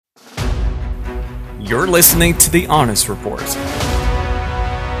You're listening to The Honest Report, a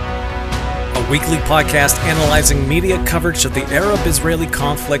weekly podcast analyzing media coverage of the Arab-Israeli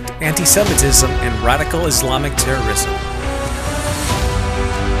conflict, anti-Semitism, and radical Islamic terrorism.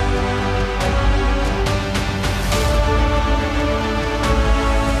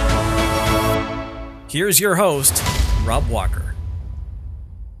 Here's your host, Rob Walker.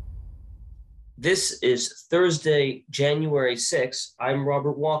 This is Thursday, January 6th. I'm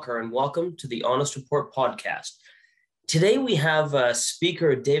Robert Walker, and welcome to the Honest Report podcast. Today we have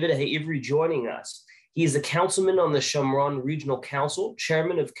Speaker David Ha'ivri joining us. He is a councilman on the Shomron Regional Council,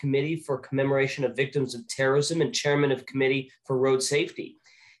 chairman of Committee for Commemoration of Victims of Terrorism, and chairman of Committee for Road Safety.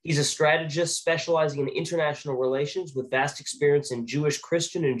 He's a strategist specializing in international relations with vast experience in Jewish,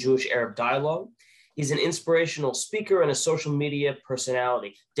 Christian, and Jewish-Arab dialogue. He's an inspirational speaker and a social media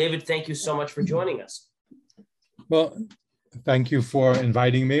personality. David, thank you so much for joining us. Well, thank you for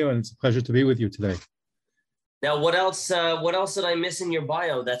inviting me, and it's a pleasure to be with you today. Now, what else did I miss in your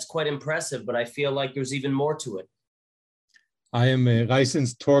bio? That's quite impressive, but I feel like there's even more to it. I am a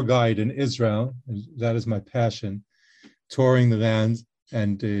licensed tour guide in Israel, and that is my passion, touring the land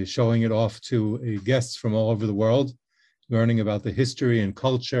and showing it off to guests from all over the world, learning about the history and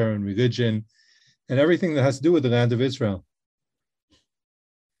culture and religion and everything that has to do with the land of Israel.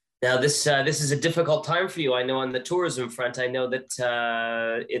 Now, this is a difficult time for you. I know on the tourism front, I know that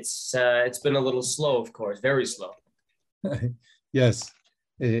it's been a little slow, of course, very slow. Yes,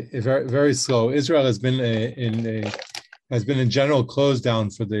 very, very slow. Israel has been in general closed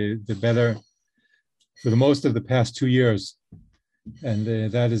down for the most of the past 2 years,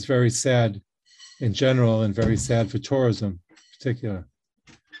 and that is very sad in general and very sad for tourism in particular.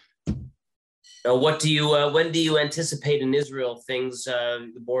 Now, when do you anticipate in Israel things,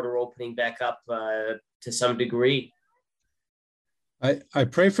 the border opening back up to some degree? I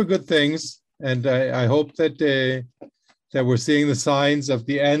pray for good things, and I hope that we're seeing the signs of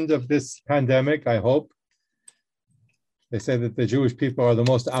the end of this pandemic. I hope. They say that the Jewish people are the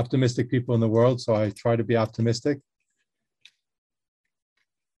most optimistic people in the world, so I try to be optimistic.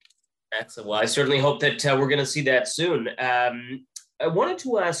 Excellent. Well, I certainly hope that we're going to see that soon. I wanted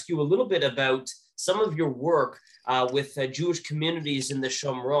to ask you a little bit about some of your work with Jewish communities in the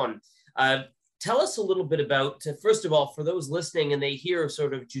Shomron. Tell us a little bit about, first of all, for those listening and they hear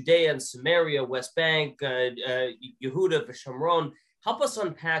sort of Judea and Samaria, West Bank, Yehuda, Shomron, help us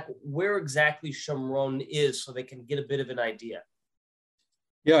unpack where exactly Shomron is so they can get a bit of an idea.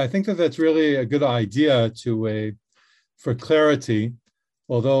 Yeah, I think that that's really a good idea for clarity,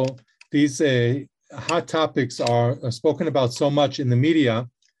 although these hot topics are spoken about so much in the media,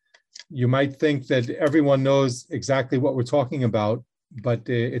 you might think that everyone knows exactly what we're talking about, but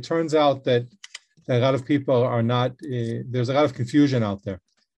it turns out that a lot of people are not, there's a lot of confusion out there.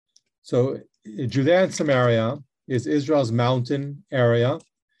 So Judea and Samaria is Israel's mountain area.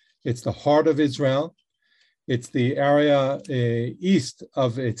 It's the heart of Israel. It's the area east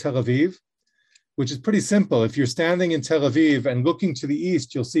of Tel Aviv, which is pretty simple. If you're standing in Tel Aviv and looking to the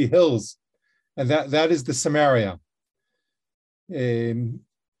east, you'll see hills. And that is the Samaria. And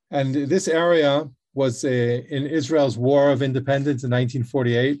this area was in Israel's War of Independence in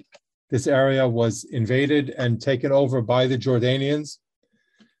 1948. This area was invaded and taken over by the Jordanians,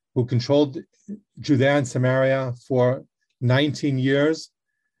 who controlled Judea and Samaria for 19 years.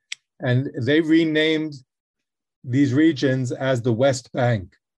 And they renamed these regions as the West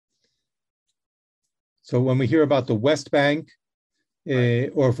Bank. So when we hear about the West Bank,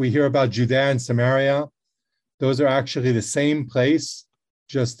 or if we hear about Judea and Samaria, those are actually the same place,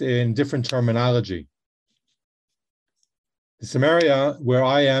 just in different terminology. The Samaria, where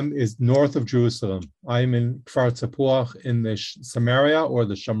I am, is north of Jerusalem. I'm in Kfar Tzapuach in the Samaria, or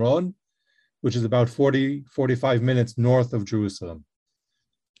the Shomron, which is about 45 minutes north of Jerusalem.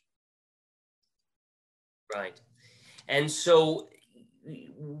 Right. And so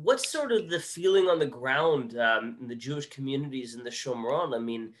what's sort of the feeling on the ground in the Jewish communities in the Shomron? I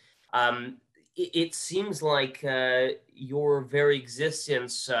mean, it seems like your very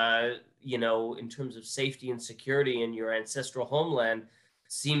existence, in terms of safety and security in your ancestral homeland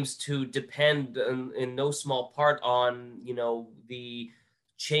seems to depend in no small part on, the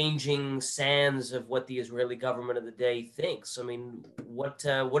changing sands of what the Israeli government of the day thinks. I mean, what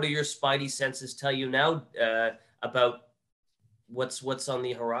do your spidey senses tell you now about what's on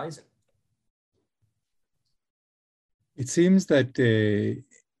the horizon? It seems that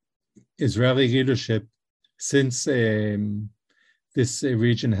Israeli leadership, since this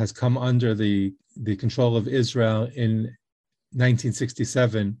region has come under the control of Israel in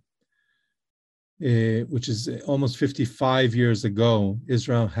 1967, which is almost 55 years ago,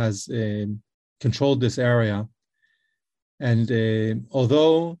 Israel has controlled this area. And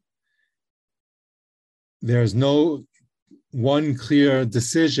although there's no one clear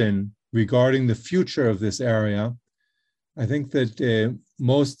decision regarding the future of this area, I think that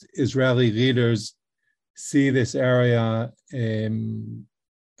most Israeli leaders see this area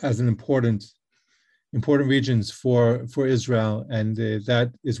as an important regions for Israel, and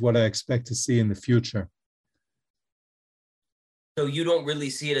that is what I expect to see in the future. So you don't really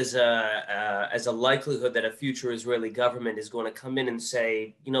see it as a likelihood that a future Israeli government is going to come in and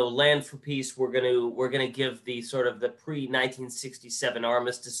say, you know, land for peace. We're going to give the sort of the pre-1967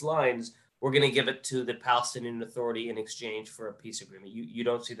 armistice lines. We're going to give it to the Palestinian Authority in exchange for a peace agreement. You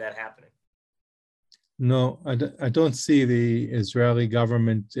don't see that happening. No, I don't see the Israeli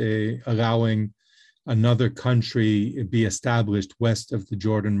government allowing another country be established west of the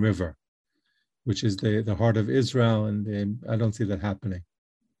Jordan River, which is the heart of Israel, and I don't see that happening.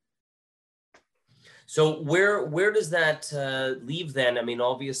 So where does that leave then? I mean,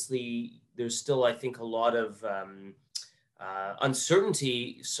 obviously, there's still, I think, a lot of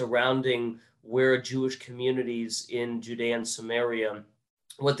uncertainty surrounding where Jewish communities in Judea and Samaria,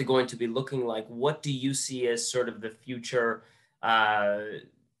 what they're going to be looking like. What do you see as sort of the future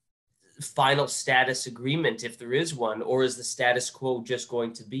final status agreement, if there is one, or is the status quo just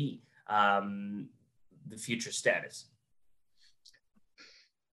going to be the future status?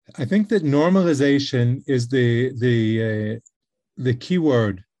 I think that normalization is the key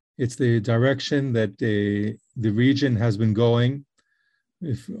word. It's the direction that the region has been going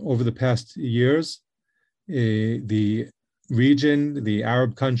over the past years. The region, the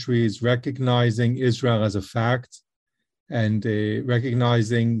Arab countries, recognizing Israel as a fact and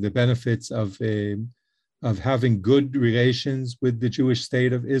recognizing the benefits of having good relations with the Jewish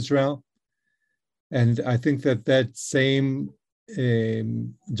state of Israel. And I think that same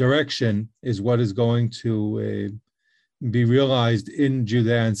direction is what is going to be realized in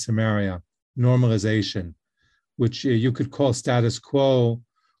Judea and Samaria, normalization, which you could call status quo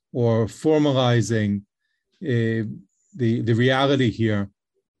or formalizing the reality here,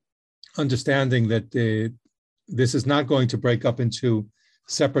 understanding that this is not going to break up into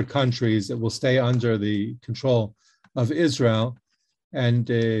separate countries that will stay under the control of Israel, and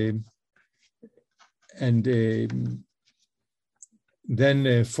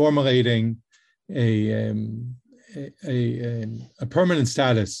then formulating a permanent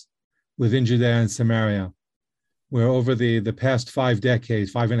status within Judea and Samaria, where over the past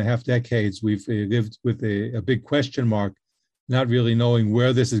 5.5 decades, we've lived with a big question mark, not really knowing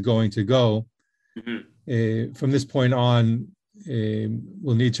where this is going to go. Mm-hmm. From this point on,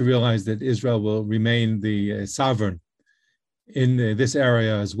 we'll need to realize that Israel will remain the sovereign in this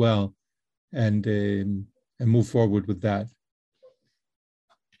area as well, and move forward with that.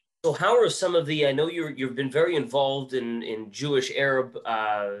 So how are some of the, I know you've been very involved in Jewish-Arab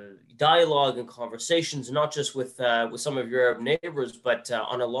dialogue and conversations, not just with some of your Arab neighbors, but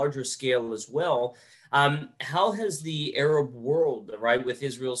on a larger scale as well. How has the Arab world, right, with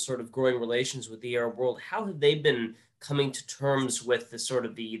Israel's sort of growing relations with the Arab world, how have they been coming to terms with the sort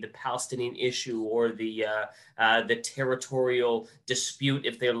of the Palestinian issue or the territorial dispute,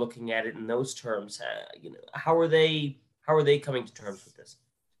 if they're looking at it in those terms? How are they coming to terms with this?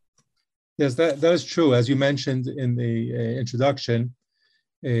 Yes, that is true. As you mentioned in the introduction,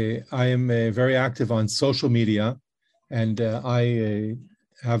 I am very active on social media, and I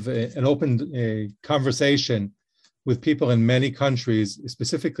have an open conversation with people in many countries,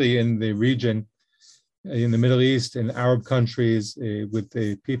 specifically in the region, in the Middle East, in Arab countries, with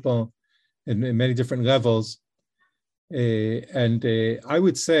the people in many different levels. And I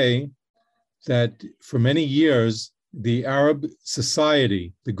would say that for many years, the Arab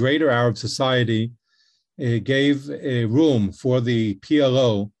society, the greater Arab society, gave room for the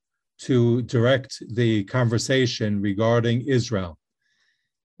PLO to direct the conversation regarding Israel.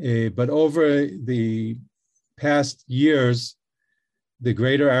 But over the past years, the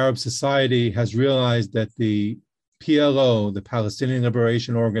greater Arab society has realized that the PLO, the Palestinian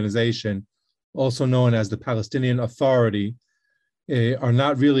Liberation Organization, also known as the Palestinian Authority, are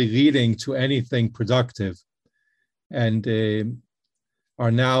not really leading to anything productive, and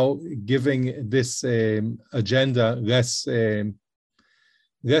are now giving this agenda less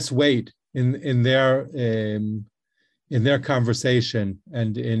weight in their conversation,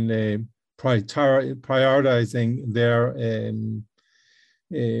 and in prioritizing their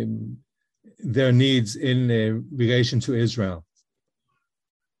needs in relation to Israel.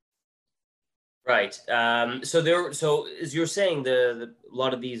 Right. So as you're saying, a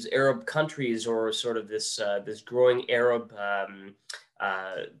lot of these Arab countries, or sort of this growing Arab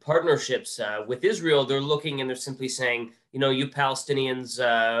partnerships with Israel, they're looking and they're simply saying, you Palestinians,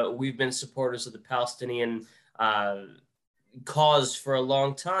 we've been supporters of the Palestinian cause for a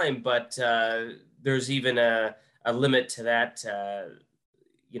long time, but there's even a limit to that,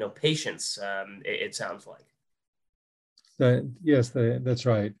 patience, it sounds like. Yes, that's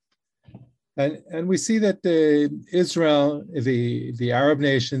right. And we see that Israel, the Arab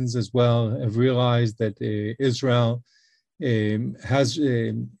nations as well, have realized that Israel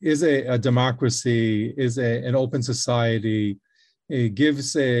is a democracy, is an open society. It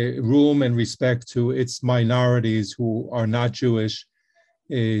gives room and respect to its minorities who are not Jewish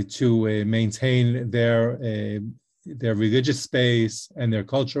to maintain their religious space and their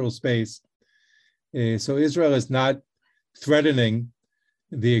cultural space. So Israel is not threatening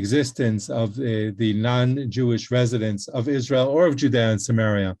the existence of the non-Jewish residents of Israel or of Judea and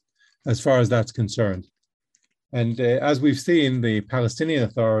Samaria, as far as that's concerned. And as we've seen, the Palestinian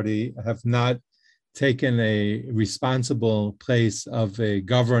Authority have not taken a responsible place of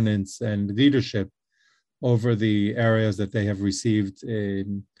governance and leadership over the areas that they have received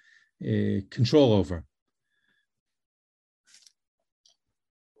control over.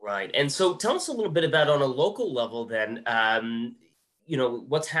 Right. And so tell us a little bit about, on a local level then,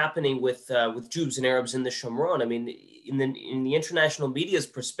 what's happening with Jews and Arabs in the Shomron. I mean, in the international media's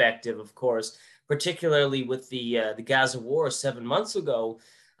perspective, of course, particularly with the Gaza war 7 months ago,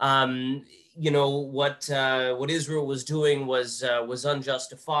 what Israel was doing was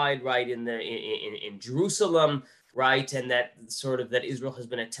unjustified, right, in Jerusalem, right, and that Israel has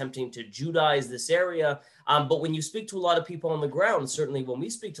been attempting to Judaize this area. But when you speak to a lot of people on the ground, certainly when we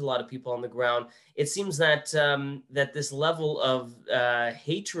speak to a lot of people on the ground, it seems that that this level of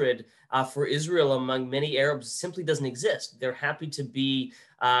hatred for Israel among many Arabs simply doesn't exist. They're happy to be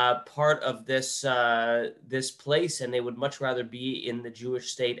part of this place, and they would much rather be in the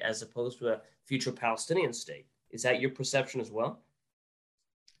Jewish state as opposed to a future Palestinian state. Is that your perception as well?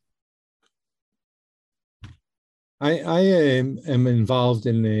 I am involved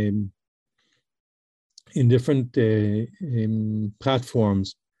in different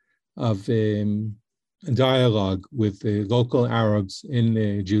platforms of dialogue with local Arabs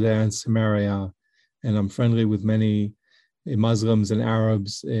in Judea and Samaria, and I'm friendly with many Muslims and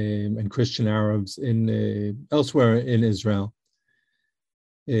Arabs and Christian Arabs in elsewhere in Israel.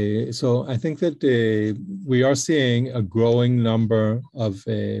 So I think that we are seeing a growing number of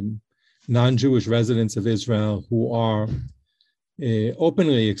non-Jewish residents of Israel who are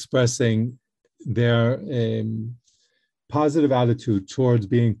openly expressing their positive attitude towards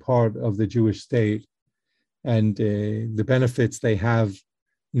being part of the Jewish state and the benefits they have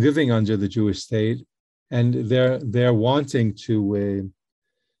living under the Jewish state, and they're wanting to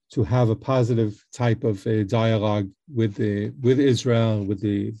have a positive type of dialogue with Israel, with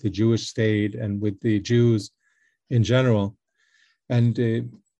the Jewish state, and with the Jews in general.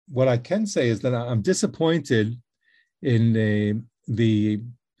 And what I can say is that I'm disappointed in the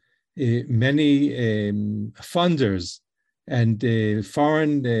many funders and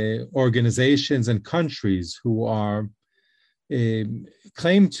foreign organizations and countries who are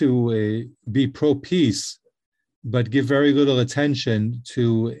claim to be pro-peace, but give very little attention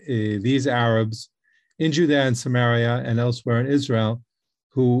to these Arabs in Judea and Samaria and elsewhere in Israel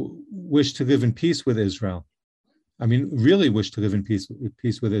who wish to live in peace with Israel. I mean, really wish to live in peace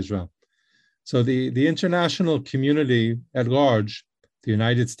with Israel. So the international community at large, the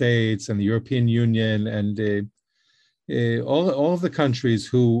United States and the European Union and all of the countries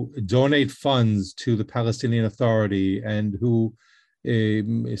who donate funds to the Palestinian Authority and who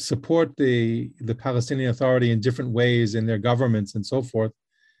support the Palestinian Authority in different ways in their governments and so forth,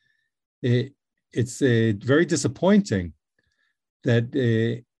 it's very disappointing that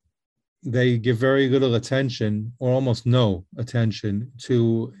they give very little attention or almost no attention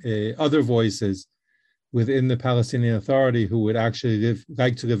to other voices within the Palestinian Authority who would actually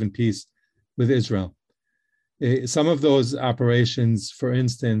like to live in peace with Israel. Some of those operations, for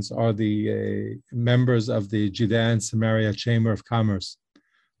instance, are the members of the Judea and Samaria Chamber of Commerce,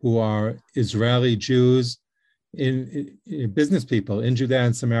 who are Israeli Jews, in business people in Judea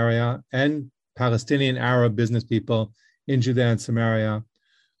and Samaria, and Palestinian Arab business people in Judea and Samaria,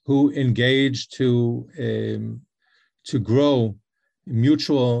 who engage to grow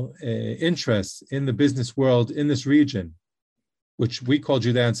mutual interests in the business world in this region, which we call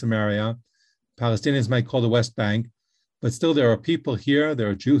Judea and Samaria. Palestinians might call the West Bank, but still there are people here, there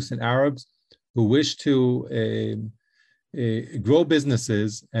are Jews and Arabs who wish to grow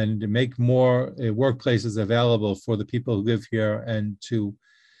businesses and make more workplaces available for the people who live here, and to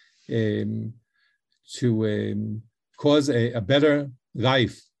cause a better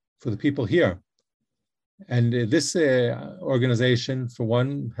life for the people here. And this organization, for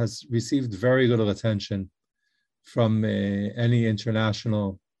one, has received very little attention from any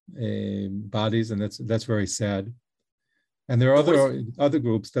international bodies, and that's very sad. And there are other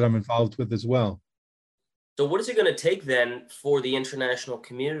groups that I'm involved with as well. So what is it going to take then for the international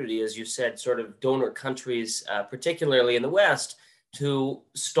community, as you said, sort of donor countries, particularly in the West, to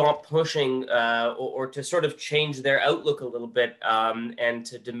stop pushing or to sort of change their outlook a little bit and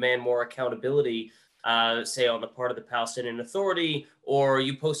to demand more accountability, say on the part of the Palestinian Authority? Or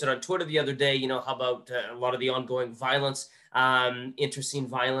you posted on Twitter the other day, how about a lot of the ongoing violence, interscene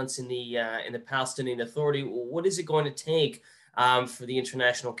violence in the Palestinian Authority? What is it going to take for the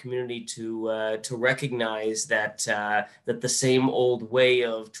international community to recognize that that the same old way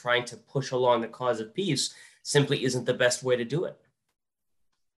of trying to push along the cause of peace simply isn't the best way to do it?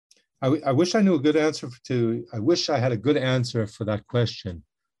 I wish I knew a good answer I wish I had a good answer for that question.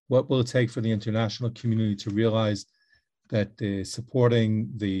 What will it take for the international community to realize that supporting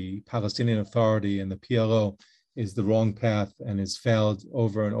the Palestinian Authority and the PLO is the wrong path and has failed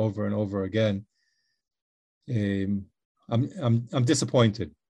over and over and over again? I'm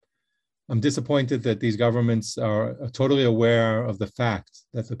disappointed. I'm disappointed that these governments are totally aware of the fact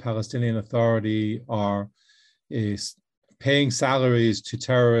that the Palestinian Authority is paying salaries to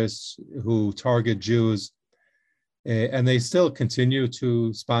terrorists who target Jews, and they still continue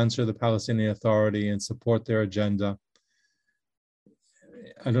to sponsor the Palestinian Authority and support their agenda.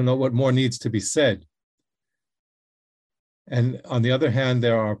 I don't know what more needs to be said. And on the other hand,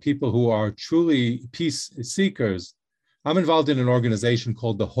 there are people who are truly peace seekers. I'm involved in an organization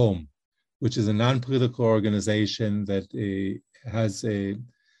called The Home, which is a non-political organization that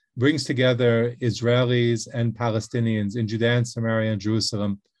brings together Israelis and Palestinians in Judea and Samaria and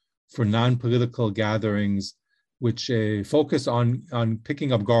Jerusalem for non-political gatherings, which focus on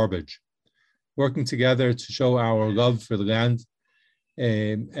picking up garbage, working together to show our love for the land,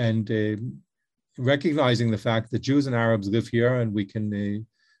 and recognizing the fact that Jews and Arabs live here, and we can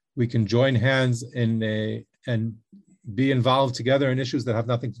join hands and be involved together in issues that have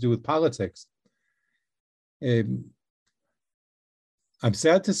nothing to do with politics. I'm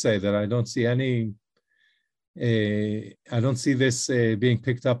sad to say that I don't see this being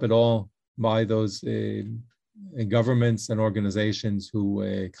picked up at all by those governments and organizations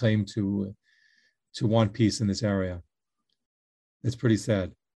who claim to want peace in this area. It's pretty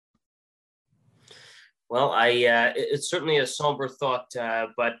sad. Well, it's certainly a somber thought,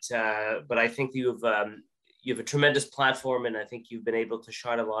 but I think you have a tremendous platform, and I think you've been able to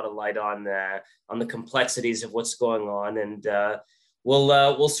shine a lot of light on the complexities of what's going on, and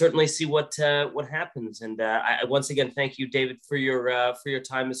we'll certainly see what happens. And I once again thank you, David, for your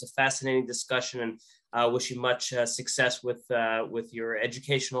time. It's a fascinating discussion, and wish you much success with your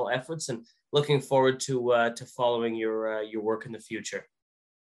educational efforts, and looking forward to following your work in the future.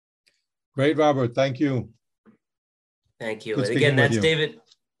 Great, Robert. Thank you. Thank you. And again, that's David.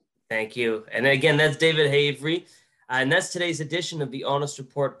 Thank you. And again, that's David Havery. And that's today's edition of the Honest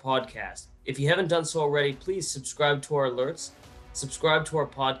Report podcast. If you haven't done so already, please subscribe to our alerts, subscribe to our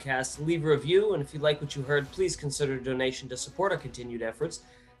podcast, leave a review. And if you like what you heard, please consider a donation to support our continued efforts.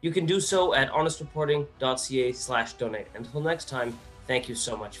 You can do so at honestreporting.ca/donate. Until next time, thank you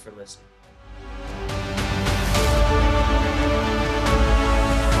so much for listening.